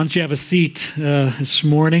Why don't you have a seat this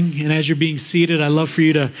morning? And as you're being seated, I'd love for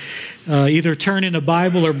you to either turn in a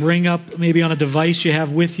Bible or bring up, maybe on a device you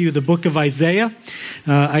have with you, the book of Isaiah.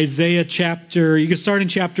 Isaiah chapter, you can start in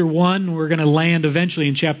chapter 1. We're going to land eventually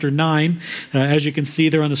in chapter 9. As you can see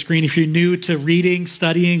there on the screen, if you're new to reading,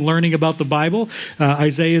 studying, learning about the Bible,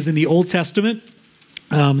 Isaiah is in the Old Testament.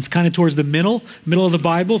 It's kind of towards the middle of the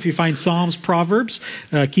Bible. If you find Psalms, Proverbs,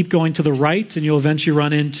 keep going to the right, and you'll eventually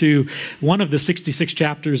run into one of the 66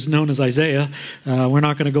 chapters known as Isaiah. We're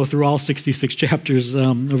not going to go through all 66 chapters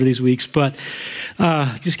over these weeks, but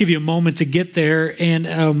just give you a moment to get there.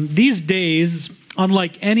 And these days,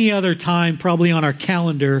 unlike any other time probably on our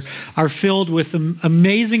calendar, are filled with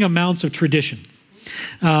amazing amounts of tradition.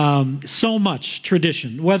 So much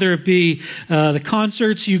tradition, whether it be the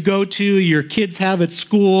concerts you go to, your kids have at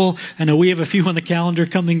school. I know we have a few on the calendar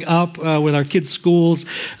coming up with our kids' schools.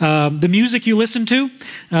 The music you listen to.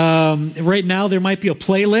 Right now, there might be a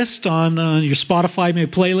playlist on your Spotify, maybe a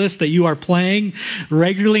playlist that you are playing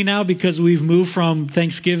regularly now because we've moved from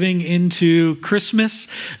Thanksgiving into Christmas.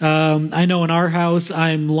 I know in our house,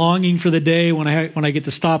 I'm longing for the day when I get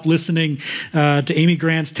to stop listening to Amy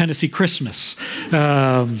Grant's Tennessee Christmas.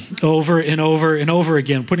 Over and over and over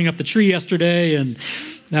again. Putting up the tree yesterday, and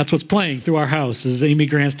that's what's playing through our house is Amy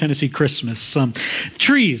Grant's Tennessee Christmas.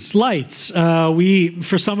 Trees, lights.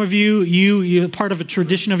 For some of you, part of a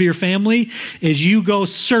tradition of your family is you go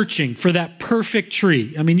searching for that perfect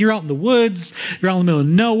tree. I mean, you're out in the woods, you're out in the middle of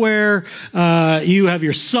nowhere. You have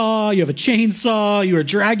your saw, you have a chainsaw, you are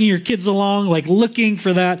dragging your kids along, like looking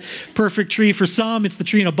for that perfect tree. For some, it's the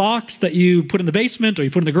tree in a box that you put in the basement or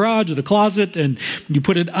you put in the garage or the closet and you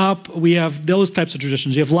put it up. We have those types of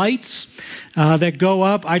traditions. You have lights that go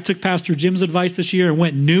up. I took Pastor Jim's advice this year and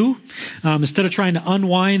went new. Instead of trying to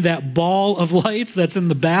unwind that ball of lights that's in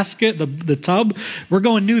the basket, the tub, we're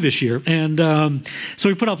going new this year. And so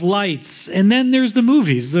we put up lights. And then there's the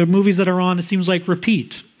movies that are on, it seems like,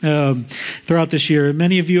 repeat throughout this year.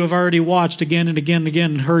 Many of you have already watched again and again and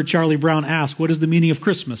again and heard Charlie Brown ask, what is the meaning of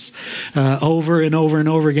Christmas? Over and over and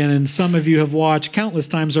over again. And some of you have watched countless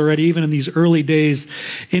times already, even in these early days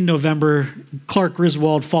in November, Clark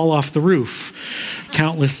Griswold fall off the roof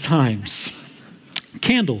countless times.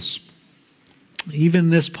 Candles. Even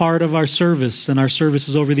this part of our service and our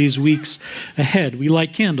services over these weeks ahead, we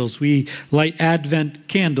light candles. We light Advent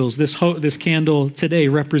candles. This candle today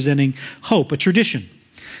representing hope, a tradition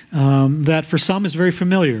that for some is very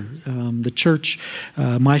familiar. The church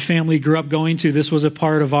my family grew up going to, this was a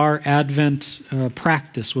part of our Advent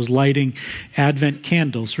practice, was lighting Advent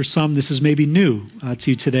candles. For some, this is maybe new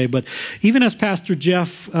to you today. But even as Pastor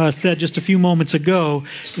Jeff said just a few moments ago,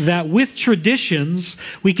 that with traditions,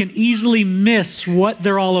 we can easily miss what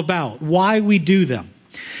they're all about, why we do them.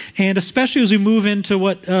 And especially as we move into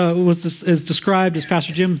what is described, as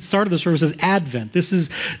Pastor Jim started the service, as Advent. This is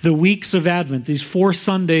the weeks of Advent. These 4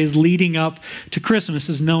 Sundays leading up to Christmas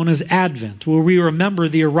is known as Advent, where we remember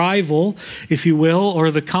the arrival, if you will,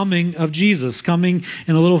 or the coming of Jesus, coming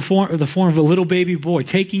in the form of a little baby boy,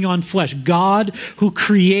 taking on flesh. God who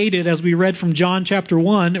created, as we read from John chapter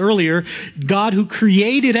 1 earlier, God who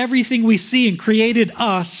created everything we see and created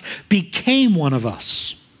us became one of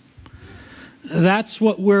us. That's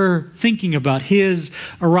what we're thinking about, his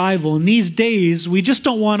arrival. In these days, we just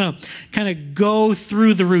don't want to kind of go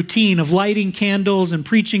through the routine of lighting candles and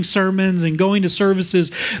preaching sermons and going to services.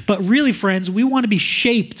 But really, friends, we want to be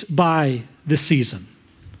shaped by this season.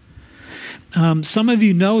 Some of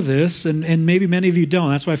you know this, and maybe many of you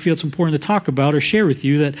don't. That's why I feel it's important to talk about or share with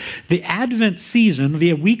you that the Advent season,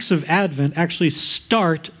 the weeks of Advent, actually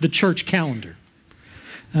start the church calendar.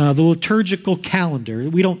 The liturgical calendar.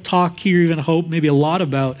 We don't talk here, even hope, maybe a lot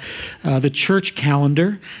about the church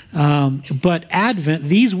calendar. But Advent,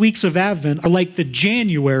 these weeks of Advent are like the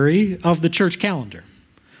January of the church calendar.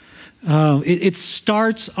 It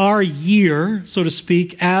starts our year, so to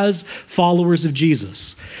speak, as followers of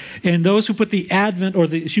Jesus. And those who put the Advent,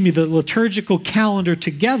 the liturgical calendar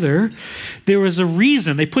together, there was a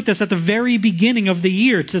reason. They put this at the very beginning of the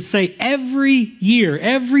year to say every year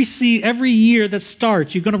that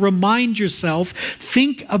starts, you're going to remind yourself,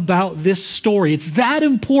 think about this story. It's that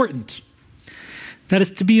important. That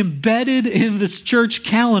is to be embedded in this church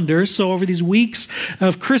calendar. So over these weeks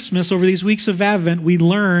of Christmas, over these weeks of Advent, we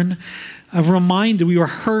learn, we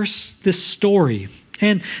rehearse this story.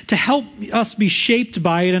 And to help us be shaped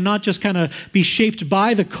by it and not just kind of be shaped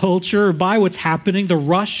by the culture or by what's happening, the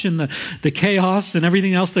rush and the chaos and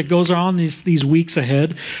everything else that goes on these weeks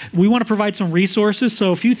ahead, we want to provide some resources.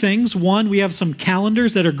 So a few things. One, we have some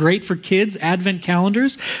calendars that are great for kids, Advent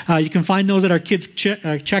calendars. You can find those at our kids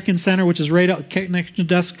check-in center, which is right out, connection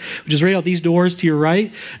desk, which is right out these doors to your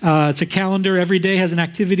right. It's a calendar. Every day has an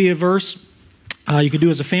activity, a verse. You can do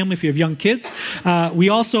as a family if you have young kids. We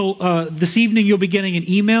also, this evening, you'll be getting an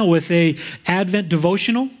email with a Advent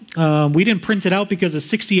devotional. We didn't print it out because it's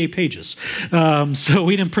 68 pages. So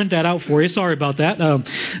we didn't print that out for you. Sorry about that.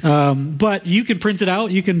 But you can print it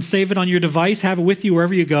out. You can save it on your device, have it with you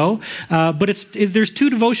wherever you go. But there's 2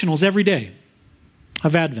 devotionals every day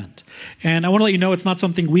of Advent. And I want to let you know it's not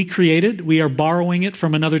something we created. We are borrowing it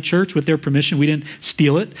from another church with their permission. We didn't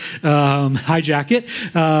steal it, hijack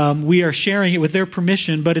it. We are sharing it with their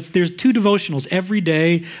permission, but there's 2 devotionals every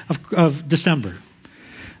day of December.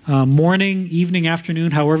 Morning, evening, afternoon,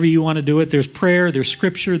 however you want to do it. There's prayer, there's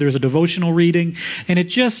scripture, there's a devotional reading. And it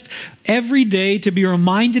just, every day to be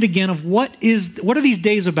reminded again of what are these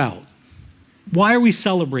days about? Why are we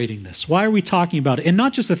celebrating this? Why are we talking about it? And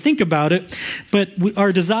not just to think about it, but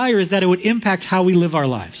our desire is that it would impact how we live our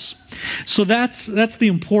lives. So that's the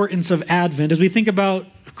importance of Advent. As we think about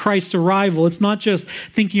Christ's arrival, it's not just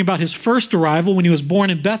thinking about his first arrival when he was born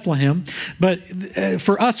in Bethlehem, but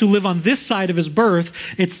for us who live on this side of his birth,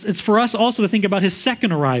 it's for us also to think about his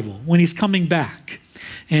second arrival when he's coming back.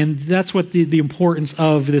 And that's what the importance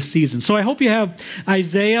of this season. So I hope you have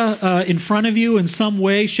Isaiah in front of you in some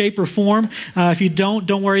way, shape, or form. If you don't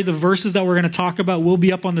worry. The verses that we're going to talk about will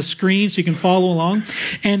be up on the screen so you can follow along.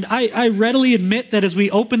 And I readily admit that as we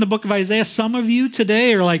open the book of Isaiah, some of you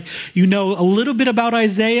today are like, you know a little bit about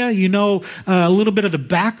Isaiah. You know a little bit of the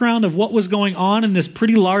background of what was going on in this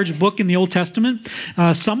pretty large book in the Old Testament.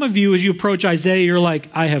 Some of you, as you approach Isaiah, you're like,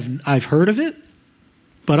 I've heard of it.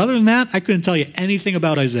 But other than that, I couldn't tell you anything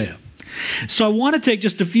about Isaiah. So I want to take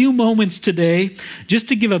just a few moments today just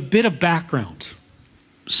to give a bit of background.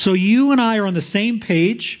 So you and I are on the same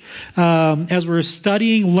page as we're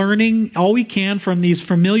studying, learning all we can from these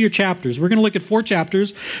familiar chapters. We're going to look at 4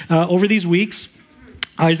 chapters over these weeks.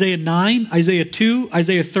 Isaiah 9, Isaiah 2,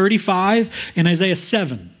 Isaiah 35, and Isaiah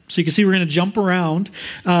 7. So you can see we're going to jump around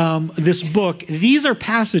this book. These are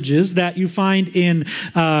passages that you find in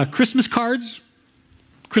Christmas cards,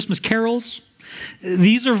 Christmas carols.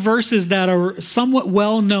 These are verses that are somewhat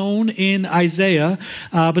well known in Isaiah,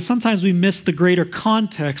 but sometimes we miss the greater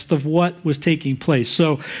context of what was taking place.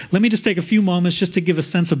 So let me just take a few moments just to give a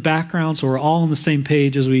sense of background so we're all on the same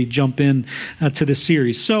page as we jump in to this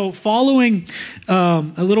series. So following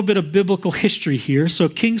a little bit of biblical history here. So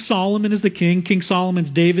King Solomon is the king. King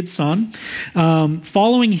Solomon's David's son.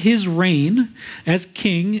 Following his reign as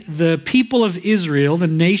king, the people of Israel, the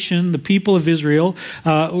nation, the people of Israel,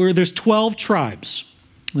 there's 12 tribes.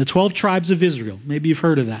 The 12 tribes of Israel. Maybe you've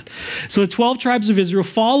heard of that. So the 12 tribes of Israel,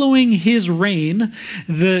 following his reign,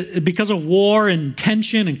 because of war and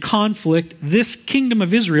tension and conflict, this kingdom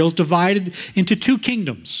of Israel is divided into 2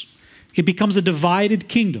 kingdoms. It becomes a divided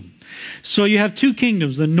kingdom. So you have 2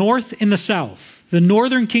 kingdoms, the north and the south. The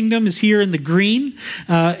northern kingdom is here in the green.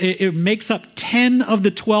 It makes up 10 of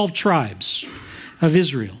the 12 tribes of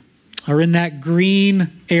Israel are in that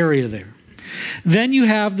green area there. Then you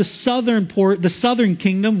have the southern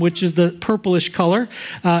kingdom, which is the purplish color,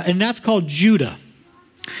 and that's called Judah.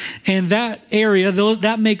 And that area,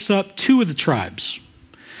 that makes up 2 of the tribes.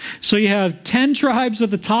 So you have 10 tribes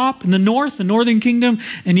at the top in the north, the northern kingdom,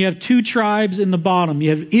 and you have 2 tribes in the bottom. You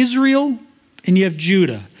have Israel and you have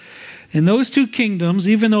Judah. And those 2 kingdoms,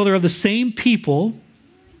 even though they're of the same people,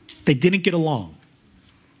 they didn't get along.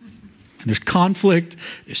 And there's conflict,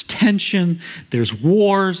 there's tension, there's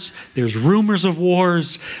wars, there's rumors of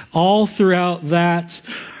wars all throughout that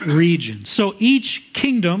region. So each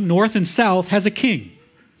kingdom, north and south, has a king.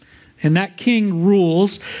 And that king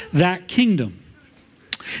rules that kingdom.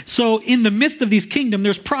 So in the midst of these kingdoms,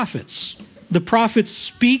 there's prophets. The prophets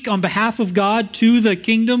speak on behalf of God to the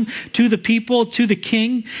kingdom, to the people, to the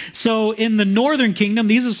king. So in the northern kingdom,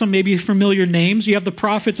 these are some maybe familiar names. You have the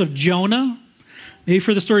prophets of Jonah. Maybe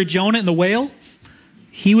for the story Jonah and the whale.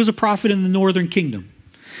 He was a prophet in the northern kingdom.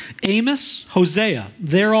 Amos, Hosea,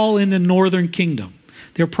 they're all in the northern kingdom.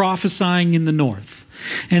 They're prophesying in the north.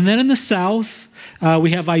 And then in the south,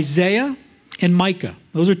 we have Isaiah and Micah.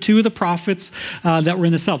 Those are 2 of the prophets that were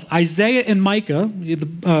in the south. Isaiah and Micah,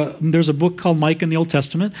 there's a book called Micah in the Old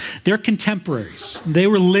Testament. They're contemporaries. They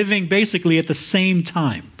were living basically at the same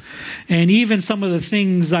time. And even some of the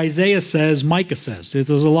things Isaiah says, Micah says. There's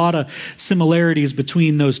a lot of similarities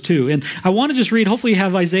between those 2. And I want to just read, hopefully you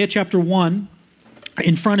have Isaiah chapter 1,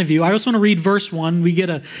 in front of you. I also want to read verse 1. We get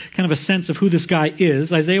a kind of a sense of who this guy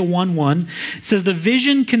is. Isaiah 1:1. It says, the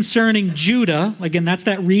vision concerning Judah, again, that's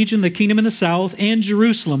that region, the kingdom in the south, and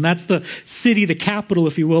Jerusalem, that's the city, the capital,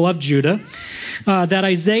 if you will, of Judah, that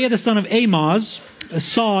Isaiah the son of Amoz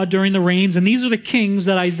saw during the reigns, and these are the kings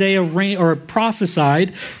that Isaiah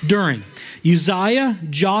prophesied during: Uzziah,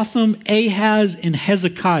 Jotham, Ahaz, and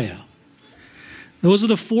Hezekiah. Those are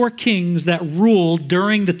the 4 kings that ruled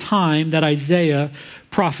during the time that Isaiah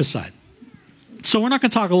prophesied. So we're not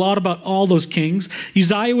going to talk a lot about all those kings.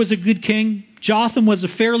 Uzziah was a good king. Jotham was a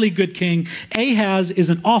fairly good king. Ahaz is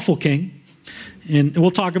an awful king. And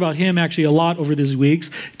we'll talk about him actually a lot over these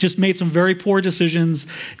weeks. Just made some very poor decisions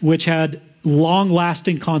which had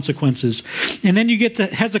long-lasting consequences. And then you get to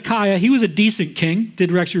Hezekiah. He was a decent king,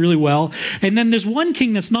 did actually really well. And then there's one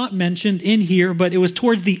king that's not mentioned in here, but it was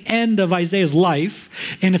towards the end of Isaiah's life,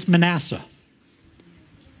 and it's Manasseh.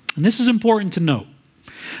 And this is important to note,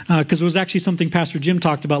 because it was actually something Pastor Jim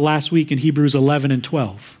talked about last week in Hebrews 11 and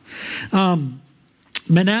 12.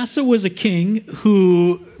 Manasseh was a king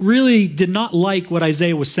who really did not like what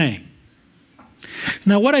Isaiah was saying.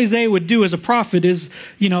 Now, what Isaiah would do as a prophet is,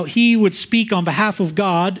 he would speak on behalf of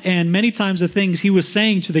God, and many times the things he was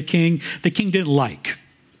saying to the king didn't like.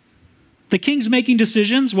 The king's making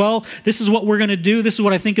decisions. Well, this is what we're going to do. This is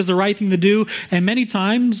what I think is the right thing to do. And many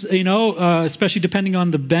times, especially depending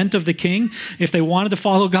on the bent of the king, if they wanted to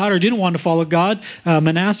follow God or didn't want to follow God,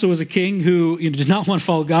 Manasseh was a king who did not want to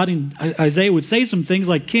follow God. And Isaiah would say some things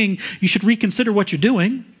like, king, you should reconsider what you're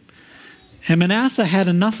doing. And Manasseh had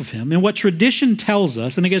enough of him. And what tradition tells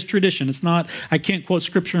us, and I guess tradition, it's not, I can't quote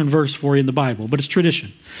scripture and verse for you in the Bible, but it's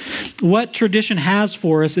tradition. What tradition has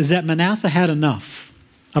for us is that Manasseh had enough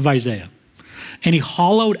of Isaiah. And he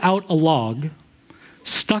hollowed out a log,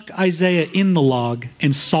 stuck Isaiah in the log,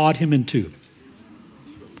 and sawed him in two.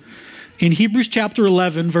 In Hebrews chapter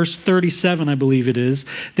 11, verse 37, I believe it is,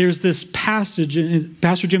 there's this passage, and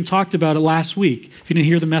Pastor Jim talked about it last week. If you didn't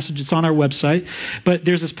hear the message, it's on our website. But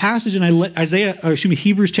there's this passage in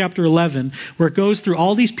Hebrews chapter 11, where it goes through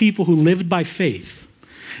all these people who lived by faith.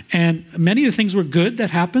 And many of the things were good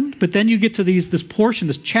that happened, but then you get to this portion,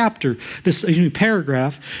 this chapter, this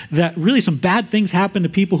paragraph, that really some bad things happened to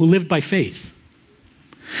people who lived by faith.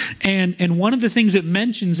 And one of the things it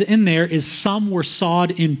mentions in there is some were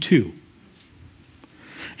sawed in two.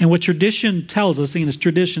 And what tradition tells us,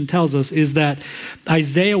 is that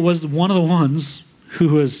Isaiah was one of the ones who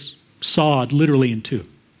was sawed literally in two.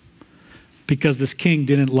 Because this king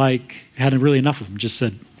hadn't really enough of him, just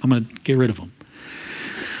said, I'm going to get rid of him.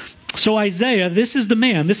 So Isaiah, this is the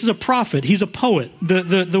man. This is a prophet. He's a poet.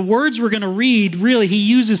 The words we're going to read, really, he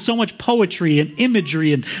uses so much poetry and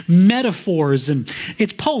imagery and metaphors, and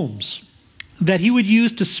it's poems that he would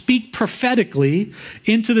use to speak prophetically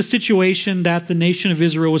into the situation that the nation of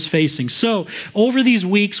Israel was facing. So over these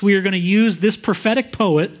weeks, we are going to use this prophetic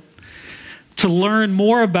poet to learn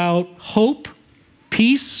more about hope,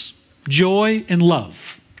 peace, joy, and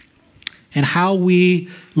love, and how we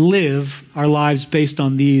live our lives based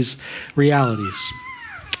on these realities.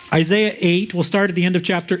 Isaiah 8, we'll start at the end of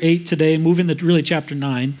chapter 8 today and move into really chapter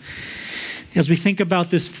 9 as we think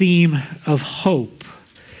about this theme of hope.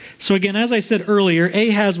 So again, as I said earlier,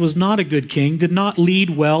 Ahaz was not a good king, did not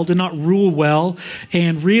lead well, did not rule well,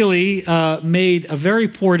 and really made a very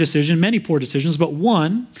poor decision, many poor decisions, but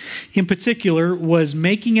one in particular was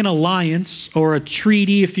making an alliance or a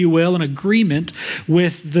treaty, if you will, an agreement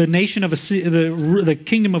with the nation of the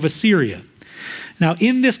kingdom of Assyria. Now,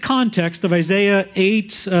 in this context of Isaiah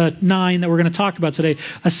 8, 9 that we're going to talk about today,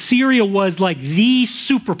 Assyria was like the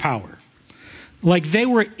superpower. Like they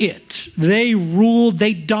were it. They ruled,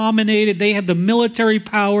 they dominated, they had the military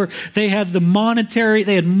power, they had the monetary,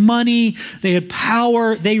 they had money, they had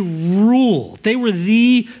power, they ruled. They were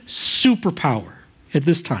the superpower at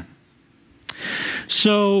this time.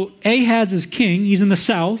 So Ahaz is king. He's in the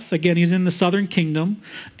south. Again, he's in the southern kingdom.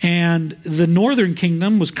 And the northern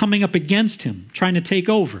kingdom was coming up against him, trying to take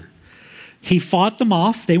over. He fought them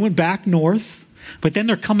off. They went back north. But then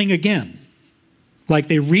they're coming again. Like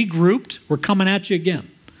they regrouped, we're coming at you again.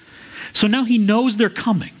 So now he knows they're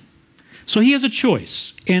coming. So he has a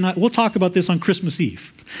choice. And we'll talk about this on Christmas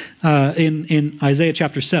Eve in Isaiah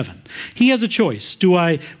chapter 7. He has a choice.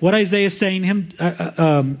 What Isaiah is saying to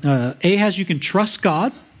him, Ahaz, you can trust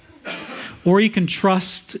God, or you can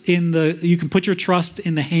put your trust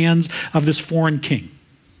in the hands of this foreign king,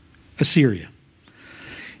 Assyria.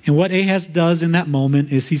 And what Ahaz does in that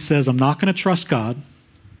moment is he says, I'm not going to trust God,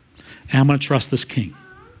 and I'm going to trust this king.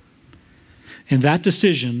 And that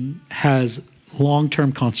decision has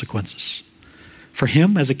long-term consequences for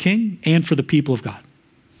him as a king and for the people of God.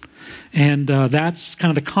 And that's kind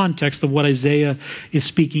of the context of what Isaiah is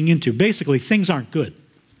speaking into. Basically, things aren't good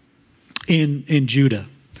in Judah.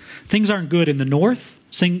 Things aren't good in the north.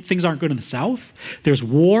 Things aren't good in the south. There's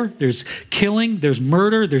war, there's killing, there's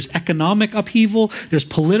murder, there's economic upheaval, there's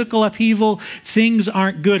political upheaval. Things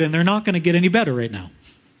aren't good, and they're not going to get any better right now.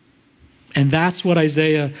 And that's what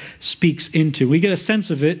Isaiah speaks into. We get a sense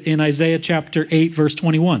of it in Isaiah chapter 8, verse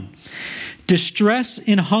 21. Distress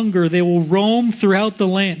and hunger, they will roam through the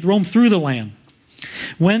land.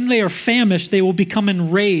 When they are famished, they will become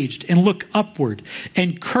enraged and look upward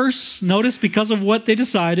and curse. Notice, because of what they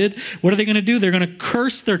decided, what are they going to do? They're going to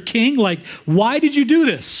curse their king. Like, why did you do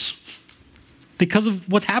this? Because of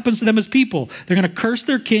what happens to them as people. They're going to curse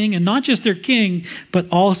their king, and not just their king, but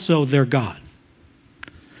also their God.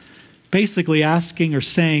 Basically asking or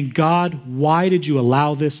saying, God, why did you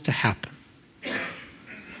allow this to happen?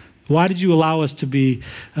 Why did you allow us to be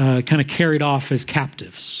kind of carried off as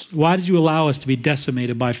captives? Why did you allow us to be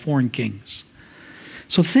decimated by foreign kings?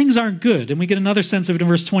 So things aren't good. And we get another sense of it in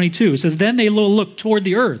verse 22. It says, then they will look toward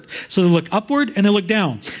the earth. So they look upward and they look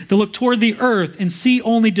down. They look toward the earth and see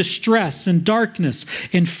only distress and darkness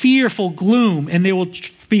and fearful gloom, and they will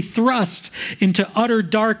be thrust into utter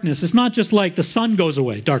darkness. It's not just like the sun goes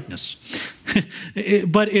away, darkness.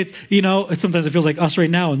 But sometimes it feels like us right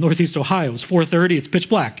now in Northeast Ohio. It's 4:30, it's pitch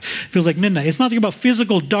black. It feels like midnight. It's not talking about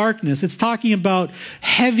physical darkness. It's talking about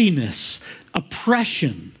heaviness,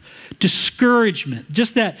 oppression, discouragement.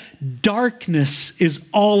 Just that darkness is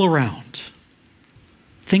all around.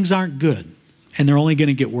 Things aren't good, and they're only going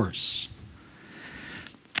to get worse.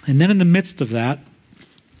 And then in the midst of that,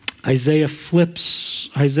 Isaiah flips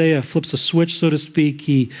a switch, so to speak.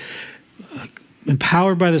 He,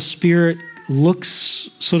 empowered by the Spirit, looks,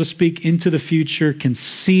 so to speak, into the future, can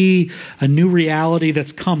see a new reality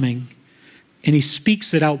that's coming, and he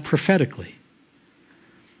speaks it out prophetically.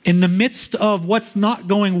 In the midst of what's not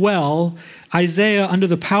going well, Isaiah, under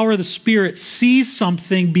the power of the Spirit, sees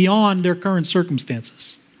something beyond their current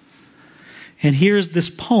circumstances. And here's this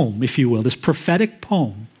poem, if you will, this prophetic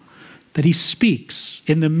poem that he speaks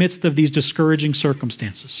in the midst of these discouraging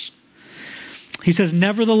circumstances. He says,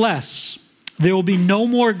 nevertheless, there will be no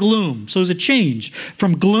more gloom. So there's a change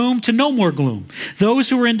from gloom to no more gloom. Those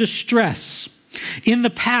who are in distress. In the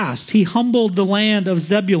past, he humbled the land of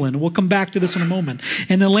Zebulun. We'll come back to this in a moment.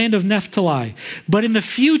 And the land of Naphtali. But in the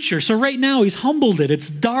future, so right now he's humbled it. It's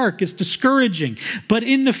dark, it's discouraging. But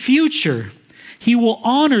in the future, he will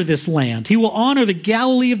honor this land. He will honor the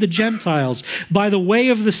Galilee of the Gentiles by the way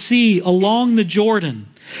of the sea along the Jordan.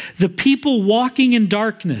 The people walking in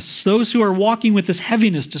darkness, those who are walking with this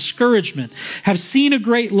heaviness, discouragement, have seen a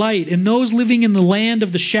great light. And those living in the land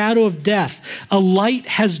of the shadow of death, a light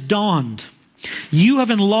has dawned. You have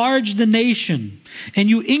enlarged the nation and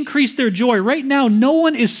you increase their joy. Right now, no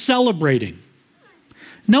one is celebrating.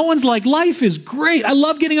 No one's like, life is great. I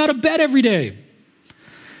love getting out of bed every day.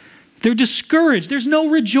 They're discouraged. There's no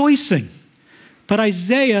rejoicing. But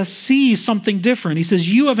Isaiah sees something different. He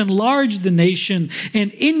says, you have enlarged the nation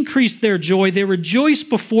and increased their joy. They rejoice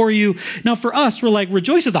before you. Now for us, we're like,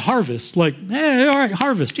 rejoice at the harvest. Like, hey, all right,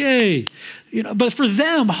 harvest, yay. But for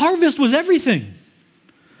them, harvest was everything.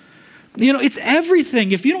 It's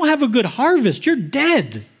everything. If you don't have a good harvest, you're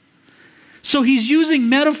dead. So he's using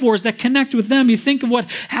metaphors that connect with them. You think of what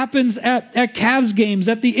happens at Cavs games,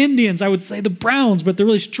 at the Indians, I would say the Browns, but they're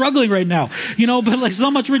really struggling right now. But like so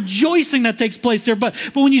much rejoicing that takes place there. But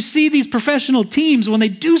when you see these professional teams, when they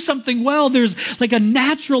do something well, there's like a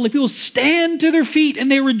natural, like people stand to their feet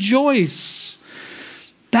and they rejoice.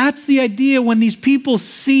 That's the idea when these people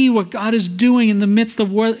see what God is doing in the midst of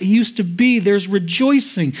what it used to be. There's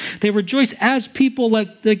rejoicing. They rejoice as people like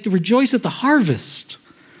rejoice at the harvest.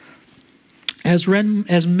 As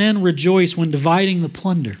men rejoice when dividing the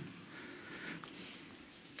plunder.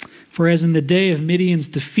 For as in the day of Midian's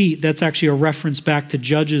defeat, that's actually a reference back to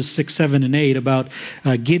Judges 6, 7, and 8 about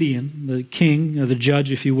Gideon, the king, or the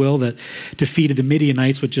judge, if you will, that defeated the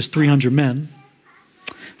Midianites with just 300 men.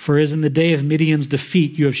 For as in the day of Midian's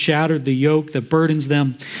defeat, you have shattered the yoke that burdens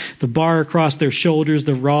them, the bar across their shoulders,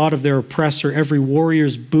 the rod of their oppressor, every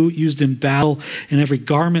warrior's boot used in battle, and every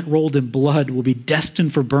garment rolled in blood will be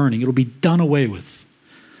destined for burning. It'll be done away with.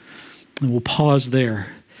 And we'll pause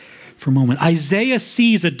there for a moment. Isaiah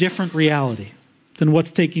sees a different reality than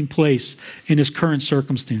what's taking place in his current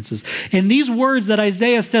circumstances. And these words that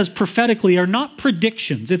Isaiah says prophetically are not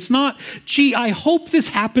predictions. It's not, gee, I hope this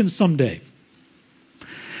happens someday.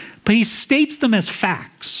 But he states them as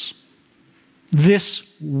facts. This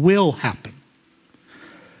will happen.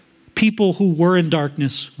 People who were in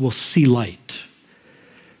darkness will see light.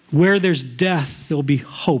 Where there's death, there'll be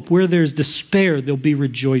hope. Where there's despair, there'll be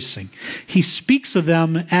rejoicing. He speaks of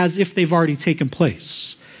them as if they've already taken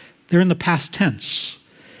place. They're in the past tense.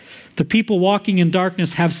 The people walking in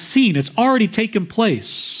darkness have seen. It's already taken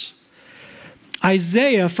place.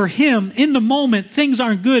 Isaiah, for him, in the moment, things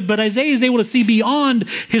aren't good, but Isaiah is able to see beyond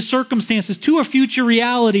his circumstances to a future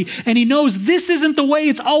reality, and he knows this isn't the way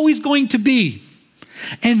it's always going to be.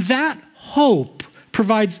 And that hope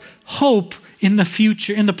provides hope in the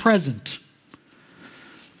future, in the present.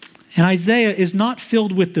 And Isaiah is not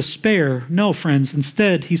filled with despair. No, friends,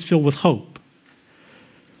 instead, he's filled with hope.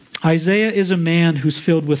 Isaiah is a man who's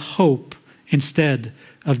filled with hope instead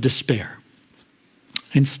of despair,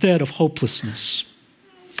 instead of hopelessness.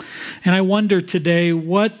 And I wonder today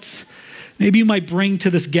what maybe you might bring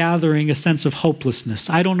to this gathering a sense of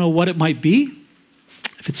hopelessness. I don't know what it might be.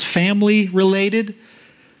 If it's family related,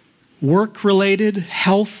 work related,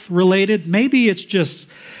 health related, maybe it's just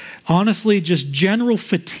honestly just general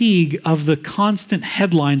fatigue of the constant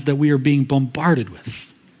headlines that we are being bombarded with.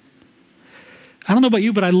 I don't know about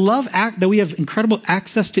you, but I love that we have incredible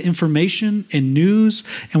access to information and news,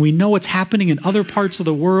 and we know what's happening in other parts of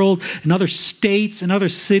the world, in other states, in other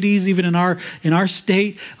cities, even in our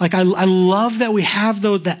state. Like I love that we have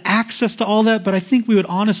the access to all that, but I think we would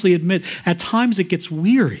honestly admit at times it gets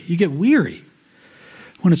weary. You get weary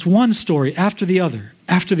when it's one story after the other,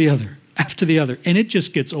 after the other, after the other, and it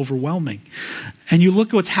just gets overwhelming. And you look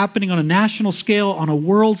at what's happening on a national scale, on a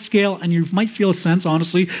world scale, and you might feel a sense,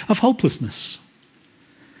 honestly, of hopelessness.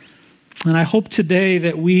 And I hope today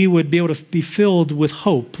that we would be able to be filled with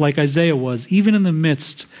hope like Isaiah was, even in the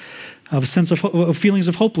midst of a sense of feelings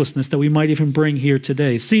of hopelessness that we might even bring here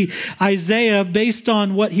today. See, Isaiah, based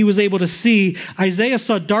on what he was able to see, Isaiah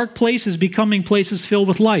saw dark places becoming places filled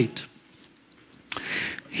with light.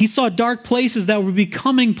 He saw dark places that were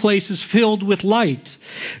becoming places filled with light.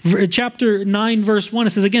 Chapter 9, verse 1,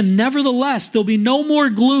 it says again, nevertheless, there'll be no more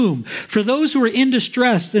gloom for those who are in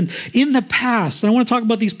distress. And in the past, and I want to talk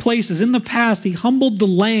about these places, in the past, he humbled the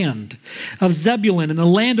land of Zebulun and the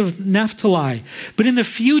land of Naphtali. But in the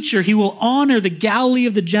future, he will honor the Galilee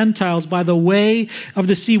of the Gentiles by the way of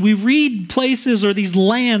the sea. We read places or these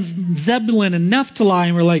lands, Zebulun and Naphtali,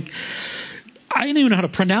 and we're like, I don't even know how to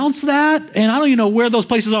pronounce that, and I don't even know where those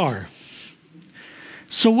places are.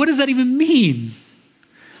 So what does that even mean?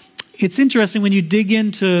 It's interesting when you dig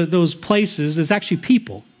into those places, it's actually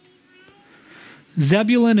people.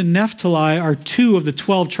 Zebulun and Naphtali are 2 of the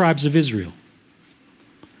 12 tribes of Israel.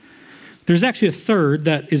 There's actually a third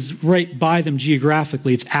that is right by them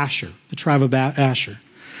geographically. It's Asher, the tribe of Asher.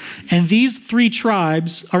 And these 3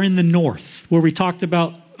 tribes are in the north, where we talked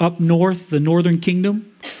about up north, the northern kingdom.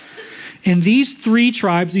 And these 3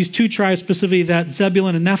 tribes, these 2 tribes specifically, that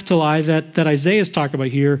Zebulun and Naphtali that Isaiah is talking about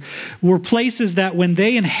here, were places that when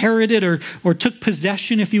they inherited or took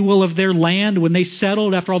possession, if you will, of their land, when they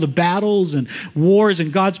settled after all the battles and wars,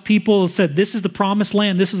 and God's people said, this is the promised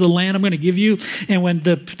land, this is the land I'm going to give you. And when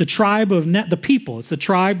the tribe of the people, it's the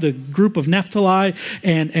tribe, the group of Naphtali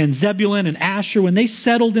and Zebulun and Asher, when they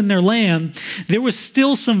settled in their land, there was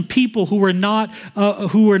still some people who were not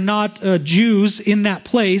Jews in that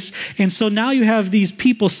place. And so now you have these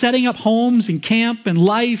people setting up homes and camp and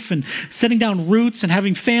life and setting down roots and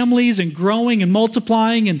having families and growing and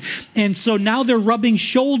multiplying. And so now they're rubbing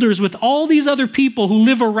shoulders with all these other people who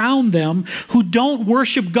live around them who don't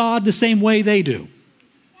worship God the same way they do.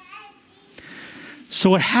 So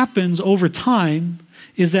what happens over time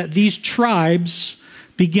is that these tribes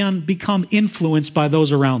become influenced by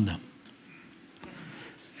those around them.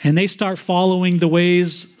 And they start following the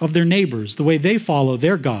ways of their neighbors, the way they follow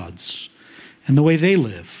their gods, and the way they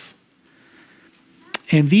live.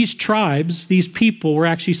 And these tribes, these people, were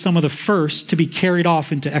actually some of the first to be carried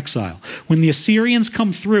off into exile. When the Assyrians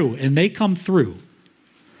come through, and they come through,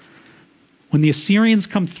 when the Assyrians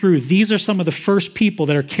come through, these are some of the first people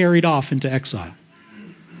that are carried off into exile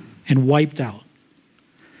and wiped out.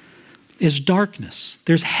 There's darkness.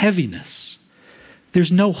 There's heaviness.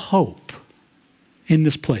 There's no hope in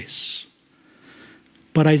this place.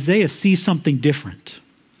 But Isaiah sees something different.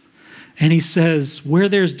 And he says, where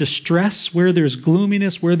there's distress, where there's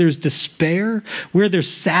gloominess, where there's despair, where there's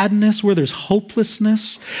sadness, where there's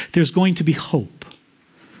hopelessness, there's going to be hope.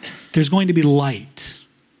 There's going to be light.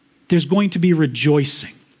 There's going to be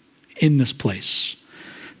rejoicing in this place.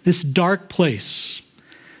 This dark place,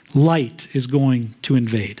 light is going to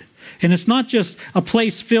invade. And it's not just a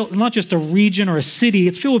place filled, not just a region or a city,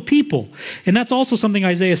 it's filled with people. And that's also something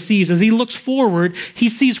Isaiah sees. As he looks forward, he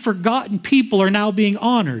sees forgotten people are now being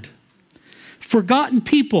honored. Forgotten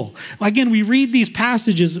people. Again, we read these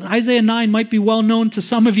passages. Isaiah 9 might be well known to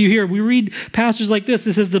some of you here. We read passages like this.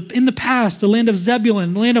 It says, in the past, the land of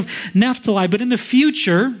Zebulun, the land of Naphtali, but in the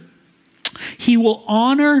future, he will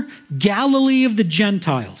honor Galilee of the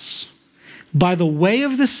Gentiles by the way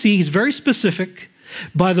of the sea. He's very specific.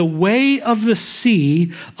 By the way of the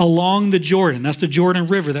sea along the Jordan. That's the Jordan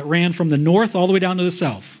River that ran from the north all the way down to the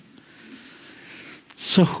south.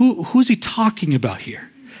 So who's he talking about here?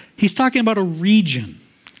 He's talking about a region,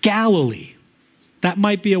 Galilee. That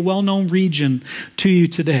might be a well-known region to you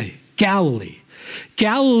today, Galilee.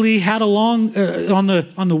 Galilee had along on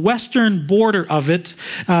the western border of it,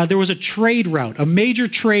 there was a trade route, a major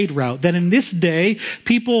trade route that in this day,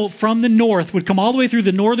 people from the north would come all the way through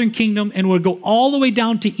the northern kingdom and would go all the way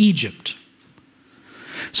down to Egypt.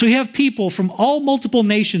 So you have people from all multiple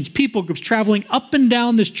nations, people groups traveling up and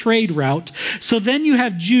down this trade route. So then you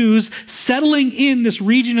have Jews settling in this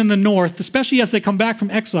region in the north, especially as they come back from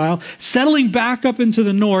exile, settling back up into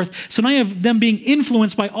the north. So now you have them being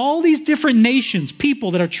influenced by all these different nations,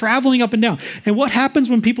 people that are traveling up and down. And what happens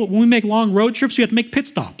when we make long road trips? We have to make pit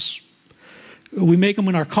stops. We make them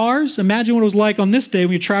in our cars. Imagine what it was like on this day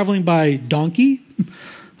when you're traveling by donkey.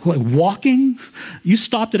 Like walking, you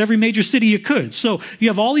stopped at every major city you could. So you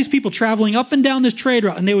have all these people traveling up and down this trade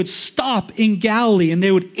route, and they would stop in Galilee, and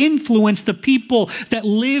they would influence the people that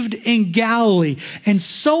lived in Galilee. And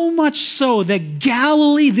so much so that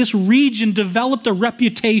Galilee, this region, developed a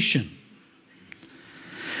reputation.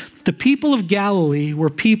 The people of Galilee were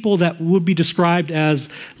people that would be described as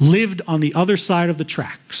lived on the other side of the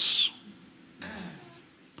tracks.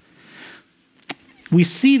 We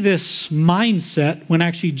see this mindset when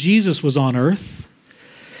actually Jesus was on earth.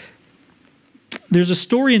 There's a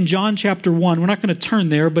story in John chapter 1. We're not going to turn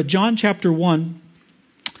there, but John chapter 1,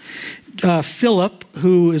 Philip,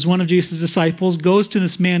 who is one of Jesus' disciples, goes to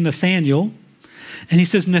this man Nathanael, and he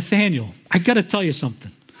says, Nathanael, I got to tell you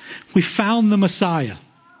something. We found the Messiah,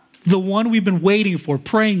 the one we've been waiting for,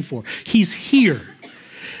 praying for. He's here.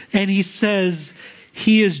 And he says,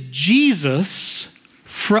 he is Jesus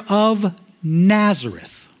of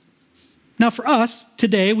Nazareth. Now for us,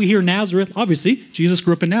 today, we hear Nazareth. Obviously, Jesus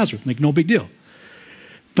grew up in Nazareth. Like, no big deal.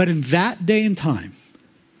 But in that day and time,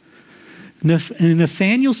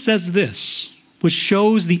 Nathanael says this, which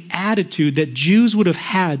shows the attitude that Jews would have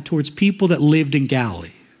had towards people that lived in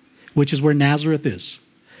Galilee, which is where Nazareth is.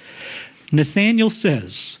 Nathanael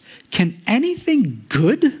says, can anything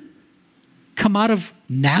good come out of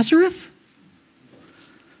Nazareth?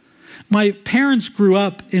 My parents grew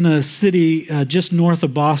up in a city just north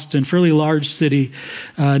of Boston, fairly large city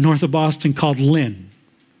north of Boston called Lynn.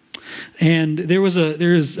 And there is,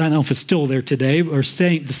 I don't know if it's still there today, or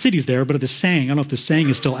the city's there, but the saying, I don't know if the saying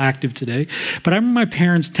is still active today. But I remember my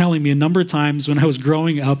parents telling me a number of times when I was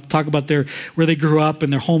growing up, talk about where they grew up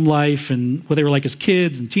and their home life and what they were like as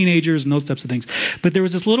kids and teenagers and those types of things. But there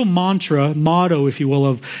was this little motto, if you will,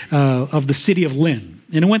 of the city of Lynn.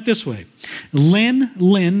 And it went this way.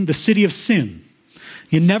 Lynn, the city of sin.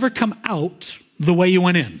 You never come out the way you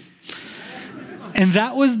went in. And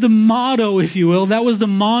that was the motto, if you will. That was the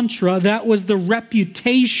mantra. That was the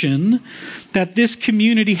reputation that this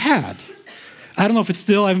community had. I don't know if it's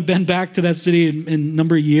still, I haven't been back to that city in a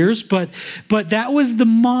number of years, but that was the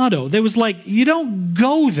motto. There was like, you don't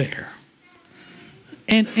go there.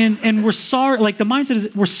 And we're sorry, like the mindset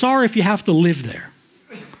is, we're sorry if you have to live there.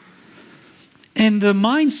 And the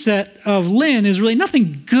mindset of Lynn is really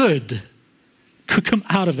nothing good could come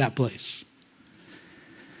out of that place.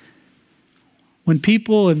 When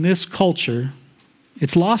people in this culture,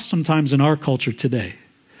 it's lost sometimes in our culture today,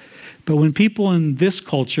 but when people in this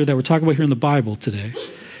culture that we're talking about here in the Bible today,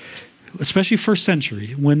 especially first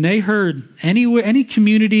century, when they heard any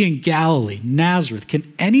community in Galilee, Nazareth,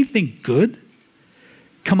 can anything good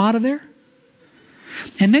come out of there?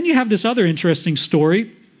 And then you have this other interesting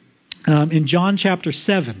story. In John chapter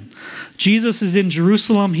 7, Jesus is in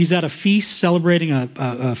Jerusalem. He's at a feast, celebrating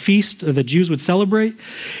a feast that Jews would celebrate.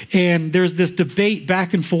 And there's this debate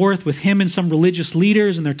back and forth with him and some religious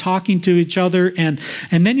leaders, and they're talking to each other. And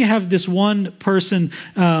then you have this one person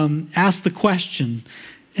ask the question,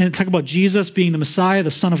 and talk about Jesus being the Messiah, the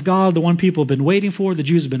Son of God, the one people have been waiting for, the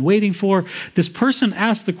Jews have been waiting for. This person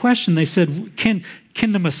asked the question, they said, can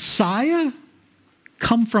the Messiah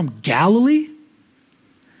come from Galilee?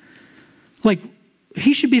 Like,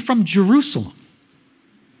 he should be from Jerusalem.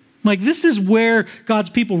 Like, this is where God's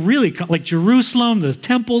people really come. Like Jerusalem, the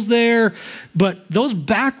temple's there. But those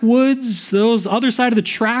backwoods, those other side of the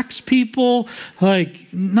tracks people,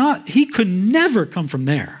 he could never come from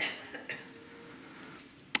there.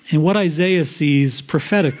 And what Isaiah sees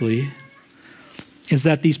prophetically is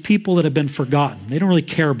that these people that have been forgotten, they don't really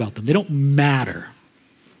care about them. They don't matter.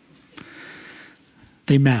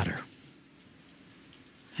 They matter.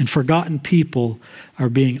 And forgotten people are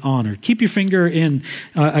being honored. Keep your finger in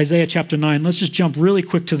Isaiah chapter 9. Let's just jump really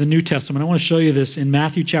quick to the New Testament. I want to show you this in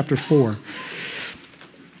Matthew chapter 4.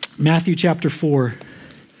 Matthew chapter 4.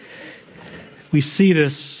 We see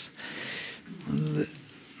this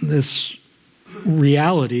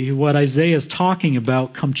reality, what Isaiah is talking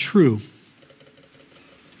about, come true.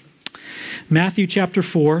 Matthew chapter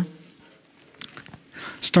 4,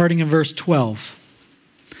 starting in verse 12.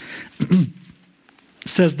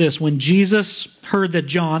 Says this, when Jesus heard that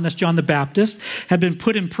John, that's John the Baptist, had been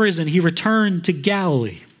put in prison, he returned to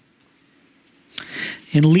Galilee.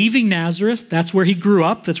 And leaving Nazareth, that's where he grew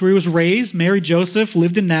up, that's where he was raised. Mary, Joseph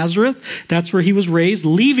lived in Nazareth, that's where he was raised.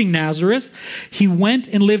 Leaving Nazareth, he went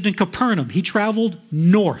and lived in Capernaum. He traveled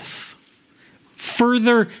north,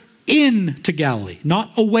 further into Galilee,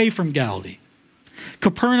 not away from Galilee.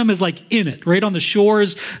 Capernaum is like in it, right on the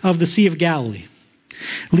shores of the Sea of Galilee.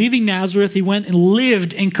 Leaving Nazareth, he went and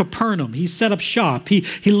lived in Capernaum. He set up shop. He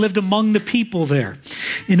lived among the people there.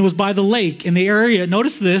 And it was by the lake in the area,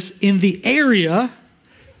 notice this, in the area,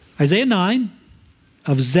 Isaiah 9,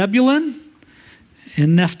 of Zebulun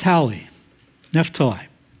and Naphtali. And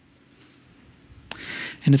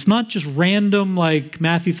it's not just random like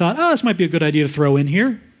Matthew thought, oh, this might be a good idea to throw in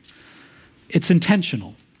here. It's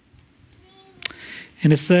intentional.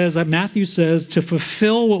 And it says, Matthew says, to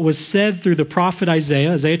fulfill what was said through the prophet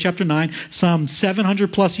Isaiah, Isaiah chapter 9, some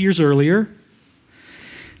 700 plus years earlier,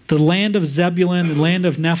 the land of Zebulun, the land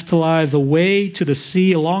of Naphtali, the way to the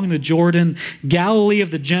sea along the Jordan, Galilee of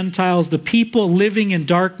the Gentiles, the people living in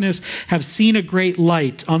darkness have seen a great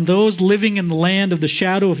light. On those living in the land of the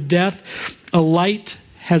shadow of death, a light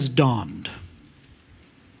has dawned.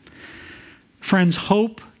 Friends,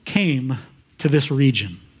 hope came to this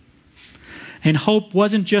region. And hope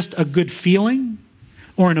wasn't just a good feeling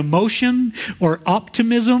or an emotion or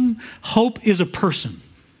optimism. Hope is a person.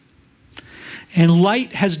 And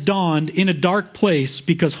light has dawned in a dark place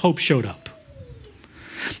because hope showed up.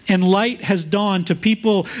 And light has dawned to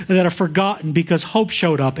people that are forgotten because hope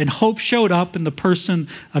showed up. And hope showed up in the person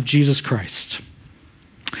of Jesus Christ.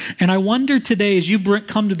 And I wonder today, as you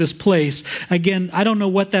come to this place, again, I don't know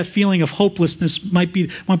what that feeling of hopelessness might be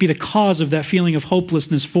the cause of that feeling of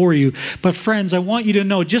hopelessness for you. But friends, I want you to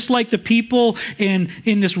know, just like the people in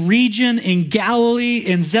this region, in Galilee,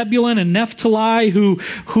 in Zebulun and Naphtali,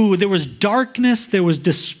 who there was darkness, there was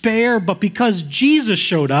despair, but because Jesus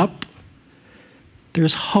showed up,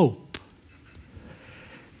 there's hope.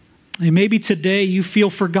 And maybe today you feel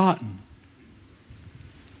forgotten.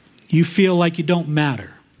 You feel like you don't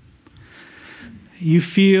matter. You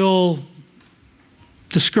feel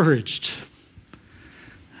discouraged.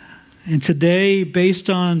 And today, based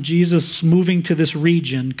on Jesus moving to this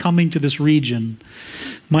region, coming to this region,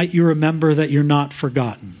 might you remember that you're not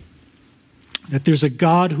forgotten. That there's a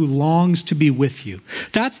God who longs to be with you.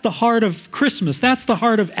 That's the heart of Christmas. That's the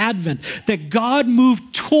heart of Advent. That God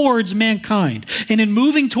moved towards mankind. And in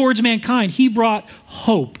moving towards mankind, he brought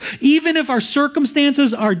hope. Even if our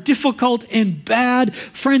circumstances are difficult and bad,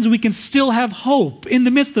 friends, we can still have hope in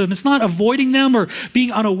the midst of them. It's not avoiding them or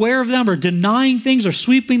being unaware of them or denying things or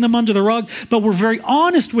sweeping them under the rug, but we're very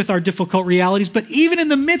honest with our difficult realities. But even in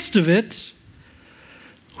the midst of it,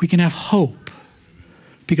 we can have hope.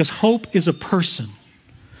 Because hope is a person,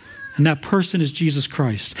 and that person is Jesus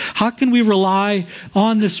Christ. How can we rely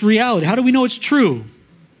on this reality? How do we know it's true?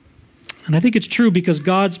 And I think it's true because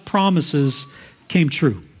God's promises came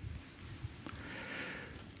true.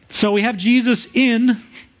 So we have Jesus in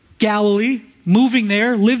Galilee, moving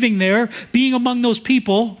there, living there, being among those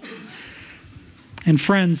people. And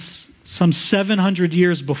friends, some 700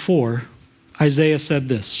 years before, Isaiah said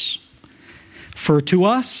this, "For to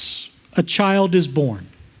us a child is born.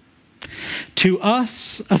 To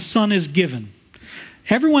us, a son is given."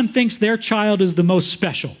 Everyone thinks their child is the most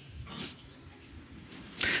special,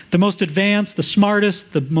 the most advanced, the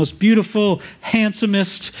smartest, the most beautiful,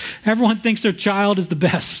 handsomest. Everyone thinks their child is the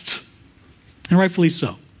best, and rightfully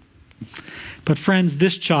so. But friends,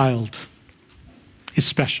 this child is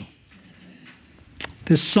special.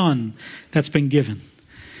 This son that's been given.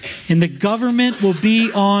 And the government will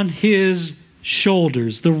be on his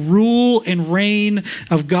shoulders. The rule and reign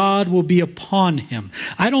of God will be upon him.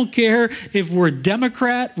 I don't care if we're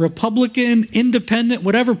Democrat, Republican, Independent,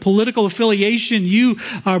 whatever political affiliation you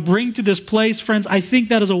bring to this place, friends. I think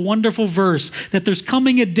that is a wonderful verse, that there's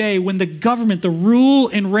coming a day when the government, the rule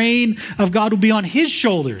and reign of God will be on his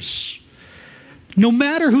shoulders. No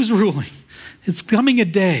matter who's ruling, it's coming a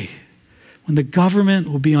day when the government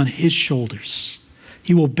will be on his shoulders.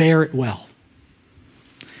 He will bear it well.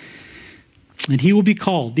 And he will be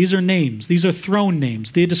called. These are names. These are throne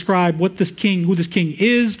names. They describe what this king, who this king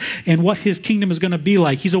is, and what his kingdom is going to be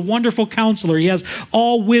like. He's a wonderful counselor. He has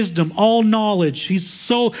all wisdom, all knowledge. He's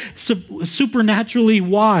so supernaturally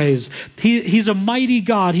wise. He's a mighty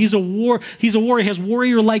God. He's a warrior. He has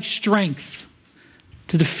warrior-like strength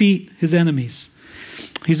to defeat his enemies.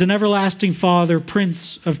 He's an everlasting Father,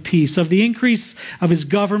 Prince of Peace. Of the increase of his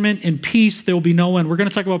government and peace, there will be no end. We're going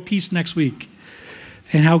to talk about peace next week.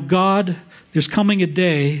 And how God, there's coming a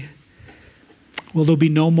day where there'll be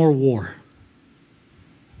no more war.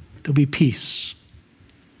 There'll be peace.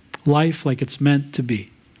 Life like it's meant to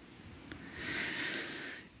be.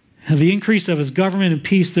 And the increase of his government and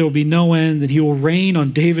peace, there will be no end, and he will reign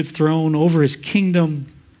on David's throne over his kingdom.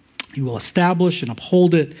 He will establish and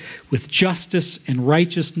uphold it with justice and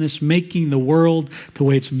righteousness, making the world the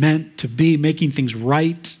way it's meant to be, making things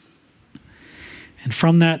right. And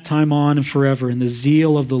from that time on and forever, and the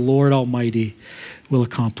zeal of the Lord Almighty will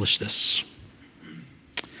accomplish this.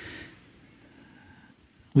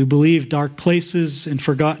 We believe dark places and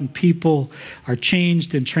forgotten people are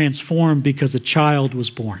changed and transformed because a child was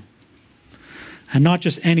born. And not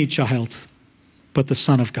just any child, but the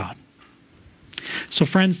Son of God. So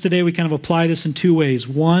friends, today we kind of apply this in two ways.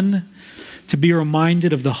 One, to be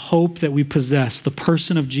reminded of the hope that we possess, the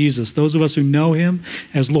person of Jesus. Those of us who know him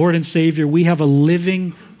as Lord and Savior, we have a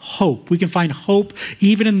living hope. We can find hope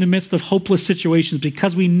even in the midst of hopeless situations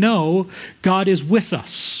because we know God is with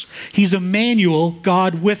us. He's Emmanuel,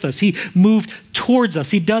 God with us. He moved towards us.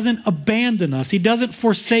 He doesn't abandon us. He doesn't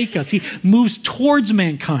forsake us. He moves towards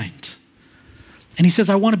mankind. And he says,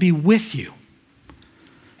 I want to be with you.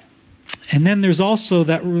 And then there's also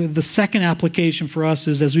the second application for us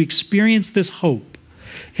is as we experience this hope,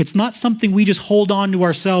 it's not something we just hold on to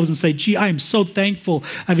ourselves and say, gee, I am so thankful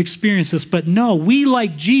I've experienced this. But no, we,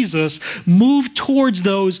 like Jesus, move towards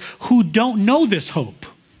those who don't know this hope.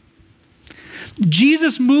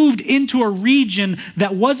 Jesus moved into a region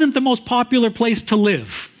that wasn't the most popular place to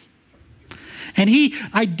live. And he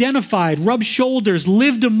identified, rubbed shoulders,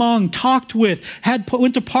 lived among, talked with,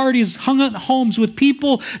 went to parties, hung out in homes with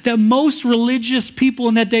people that most religious people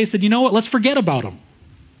in that day said, you know what, let's forget about them.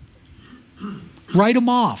 Write them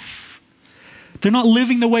off. They're not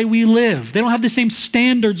living the way we live. They don't have the same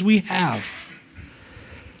standards we have.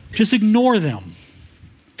 Just ignore them.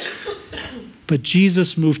 But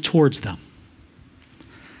Jesus moved towards them.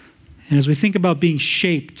 And as we think about being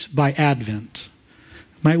shaped by Advent,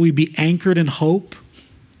 might we be anchored in hope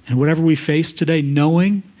and whatever we face today,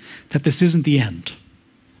 knowing that this isn't the end.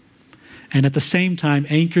 And at the same time,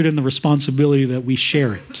 anchored in the responsibility that we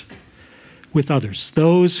share it with others.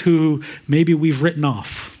 Those who maybe we've written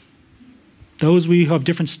off. Those who have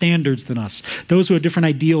different standards than us. Those who have different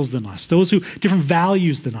ideals than us. Those who have different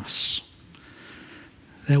values than us.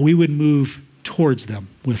 That we would move towards them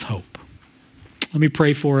with hope. Let me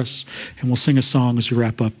pray for us, and we'll sing a song as we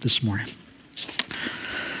wrap up this morning.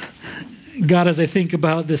 God, as I think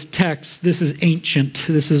about this text, this is ancient,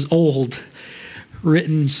 this is old,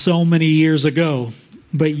 written so many years ago,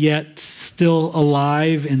 but yet still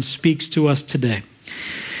alive and speaks to us today.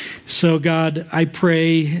 So God, I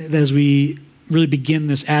pray that as we really begin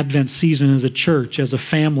this Advent season as a church, as a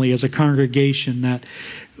family, as a congregation, that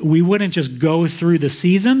we wouldn't just go through the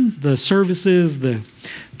season, the services, the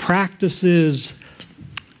practices,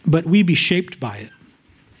 but we'd be shaped by it.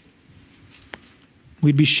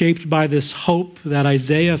 We'd be shaped by this hope that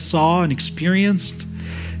Isaiah saw and experienced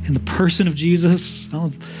in the person of Jesus.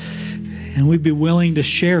 And we'd be willing to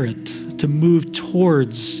share it, to move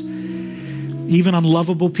towards even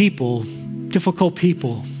unlovable people, difficult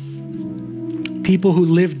people, people who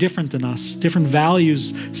live different than us, different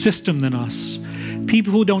values system than us,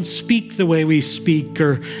 people who don't speak the way we speak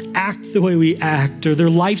or act the way we act, or their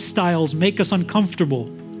lifestyles make us uncomfortable.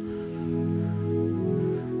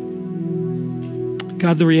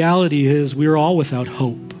 God, the reality is we are all without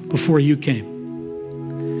hope before you came.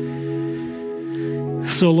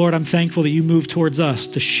 So, Lord, I'm thankful that you moved towards us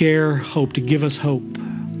to share hope, to give us hope.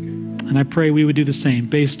 And I pray we would do the same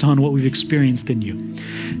based on what we've experienced in you.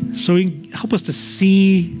 So help us to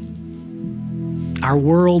see our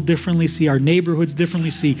world differently, see our neighborhoods differently,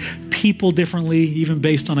 see people differently, even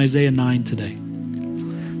based on Isaiah 9 today.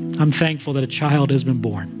 I'm thankful that a child has been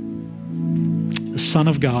born. The Son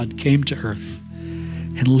of God came to earth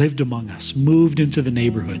and lived among us, moved into the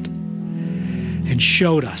neighborhood, and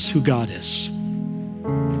showed us who God is.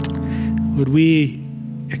 Would we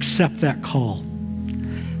accept that call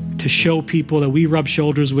to show people that we rub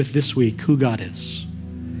shoulders with this week who God is?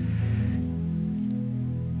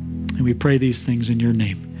 And we pray these things in your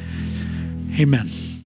name. Amen.